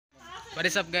What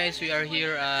is up guys, we are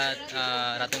here at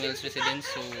Ratong Hills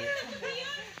Residence. So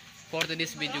for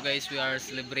today's video guys, we are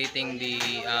celebrating the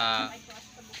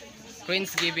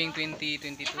Friendsgiving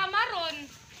 2022.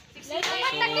 So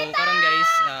karon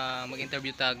guys,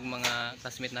 mag-interview tag mga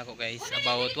classmate nako guys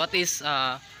about what is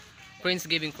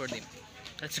Friendsgiving for them.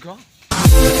 Let's go!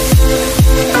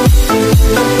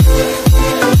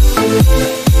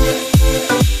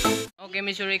 Okay,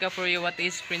 Miss Eureka, for you, what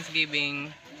is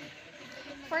Friendsgiving?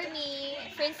 For me,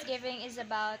 Friendsgiving is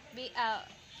about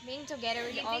being together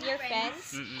with all your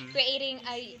friends, creating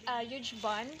a huge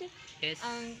bond. Yes.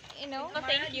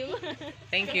 Thank you.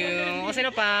 Thank you. O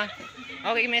sino pa?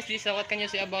 Okay, Miss Lisa, what can you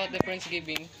say about the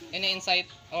Friendsgiving? Any insight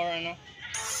or ano?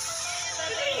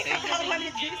 Okay.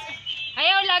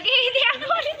 Ayaw lagi, hindi ako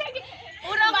ulit lagi.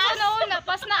 Una,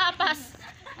 pas na apas.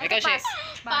 Ikaw siya.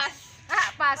 Pas.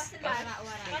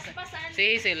 Si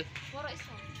Hazel.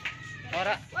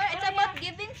 Ora. Well, it's about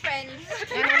giving friends.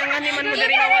 Ano man mo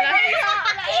diri wala?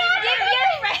 Give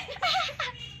your friends.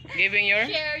 Giving your?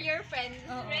 Share your friends.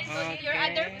 Your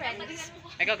other friends.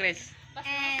 Ikaw, Chris.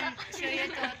 And share your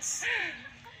thoughts.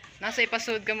 Nasa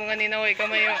ipasud ka mo ganina oy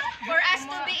kamayo. For us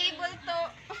to be able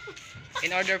to.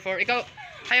 In order for ikaw.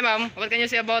 Hi ma'am, what can you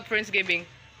say about Friendsgiving?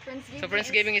 Friendsgiving, So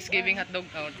Friendsgiving is giving hotdog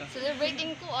out.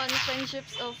 celebrating ko on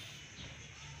friendships of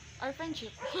our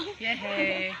friendship.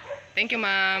 Yay! Thank you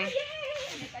ma'am.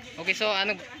 Okay, so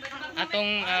ano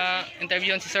atong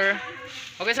interview si sir.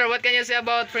 Okay sir, what can you say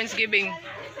about Friendsgiving?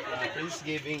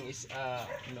 Friendsgiving is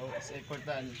it's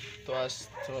important to us,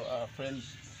 to our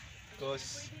friends,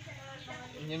 because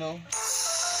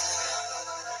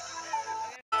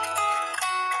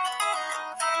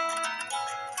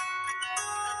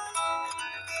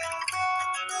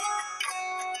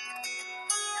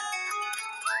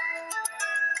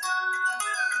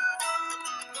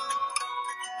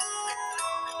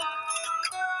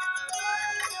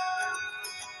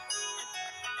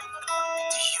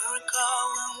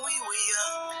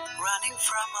running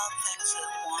from all things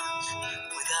at once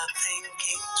without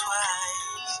thinking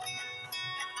twice.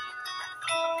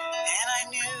 And I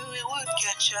knew it would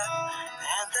catch up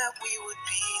and that we would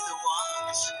be the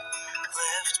ones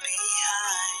left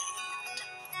behind.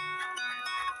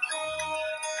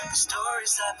 The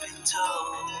stories I've been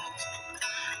told,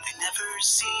 they never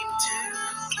seem to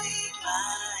leave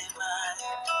my mind.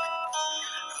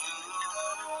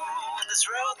 On this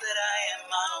road that I am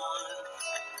on,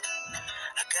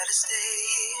 I gotta stay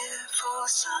here for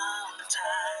some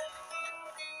time.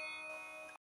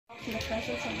 In the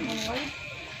presence of the Lord.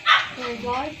 Dear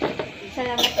God,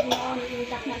 salamat Ginoo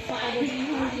niitak na sa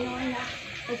kagalingon Ginoo na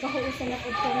nagkahuusan na po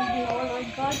kami Ginoo, Lord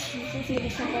God, Jesus,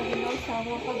 nilis na po Ginoo sa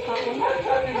mga pagkaon.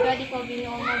 Lord God, ikaw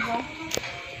Ginoo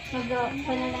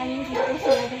panalangin dito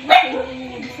sa naghahasin na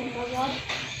nabisin ka God.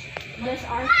 Bless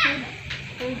our food,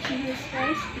 Lord Jesus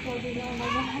Christ, ikaw Ginoo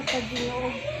naghahatag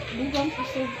Ginoo, dugang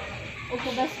pusog o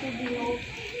kabas ko Ginoo.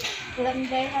 Walang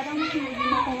dahil harang mo hindi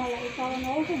na kung wala ikaw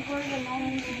na ako for the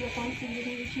naman sa Japan sa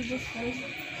Jesus Christ.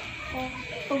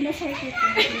 Kung nasa ito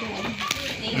ito,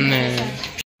 Amen.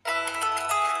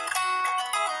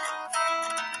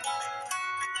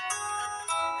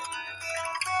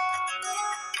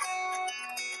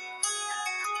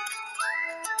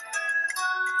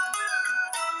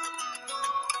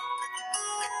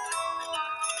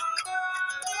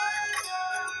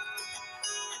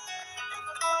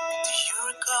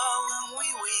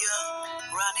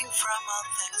 Running from all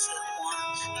things at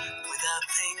once without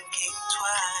thinking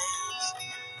twice.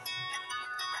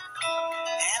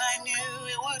 And I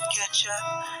knew it would catch up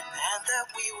and that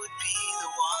we would be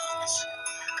the ones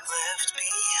left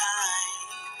behind.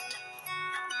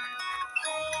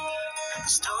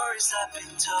 The stories I've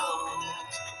been told,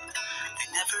 they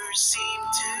never seem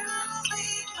to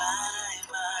leave my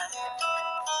mind.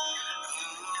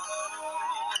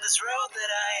 On this road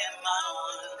that I am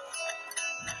on,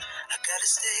 I gotta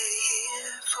stay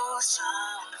here for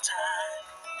some time.